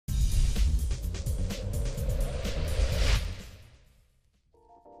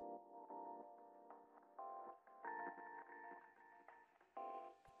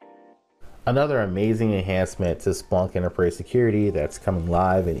Another amazing enhancement to Splunk Enterprise Security that's coming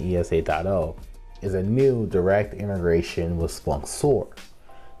live in ES 8.0 is a new direct integration with Splunk SOAR.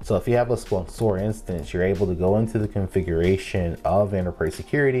 So if you have a Splunk SOAR instance, you're able to go into the configuration of Enterprise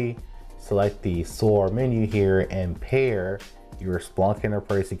Security, select the SOAR menu here, and pair your Splunk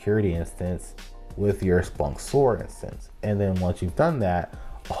Enterprise Security instance with your Splunk SOAR instance. And then once you've done that,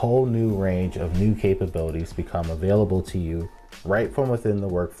 a whole new range of new capabilities become available to you right from within the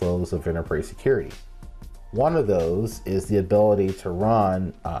workflows of Enterprise Security. One of those is the ability to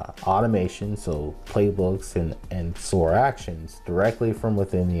run automation, so playbooks and SOAR actions directly from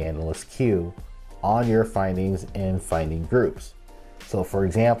within the analyst queue on your findings and finding groups. So for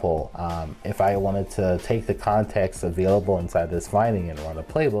example, if I wanted to take the context available inside this finding and run a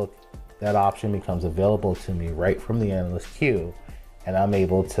playbook, that option becomes available to me right from the analyst queue, and I'm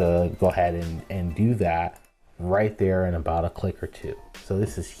able to go ahead and do that right there in about a click or two. So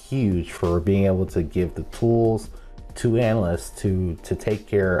this is huge for being able to give the tools to analysts to take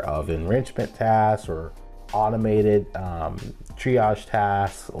care of enrichment tasks or automated triage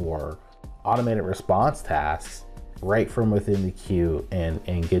tasks or automated response tasks right from within the queue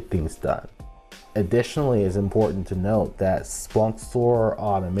and get things done. Additionally, it's important to note that Splunk SOAR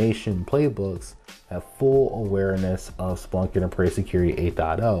automation playbooks have full awareness of Splunk Enterprise Security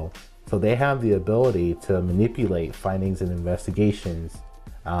 8.0. So they have the ability to manipulate findings and investigations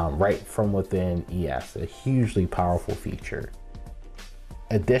right from within ES, a hugely powerful feature.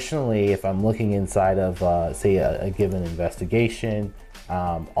 Additionally, if I'm looking inside of, say, a given investigation,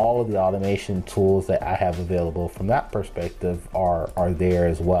 all of the automation tools that I have available from that perspective are there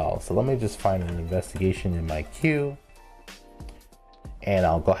as well. So let me just find an investigation in my queue, and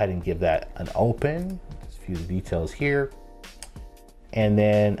I'll go ahead and give that an open. Just a few details here. And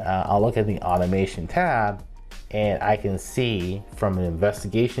then I'll look at the automation tab, and I can see from an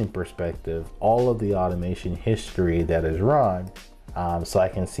investigation perspective all of the automation history that is run, so I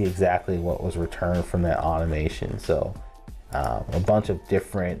can see exactly what was returned from that automation. So a bunch of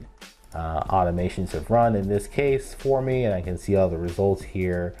different automations have run in this case for me, and I can see all the results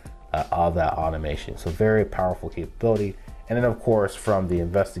here of that automation. So very powerful capability. And then of course, from the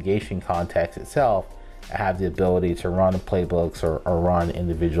investigation context itself, I have the ability to run playbooks or run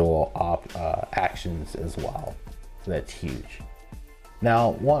individual actions as well. So that's huge.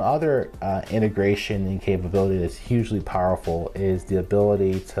 Now, one other integration and capability that's hugely powerful is the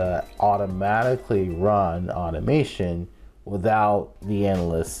ability to automatically run automation without the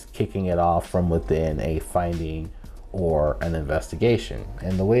analyst kicking it off from within a finding or an investigation.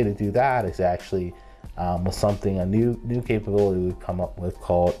 And the way to do that is actually with something, a new capability we've come up with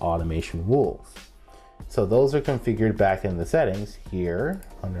called automation rules. So those are configured back in the settings here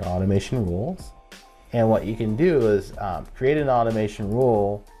under automation rules. And what you can do is create an automation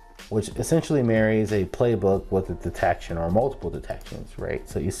rule, which essentially marries a playbook with a detection or multiple detections, right?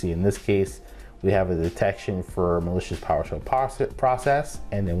 So you see in this case, we have a detection for malicious PowerShell process,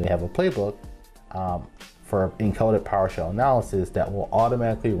 and then we have a playbook for encoded PowerShell analysis that will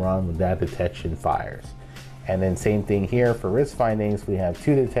automatically run when that detection fires. And then same thing here for risk findings. We have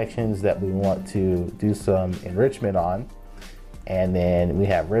two detections that we want to do some enrichment on. And then we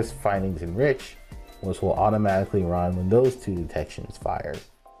have risk findings enrich, which will automatically run when those two detections fire.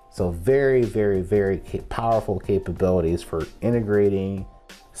 So very, very, very powerful capabilities for integrating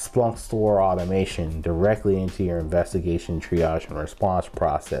Splunk SOAR automation directly into your investigation, triage, and response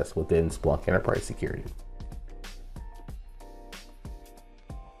process within Splunk Enterprise Security.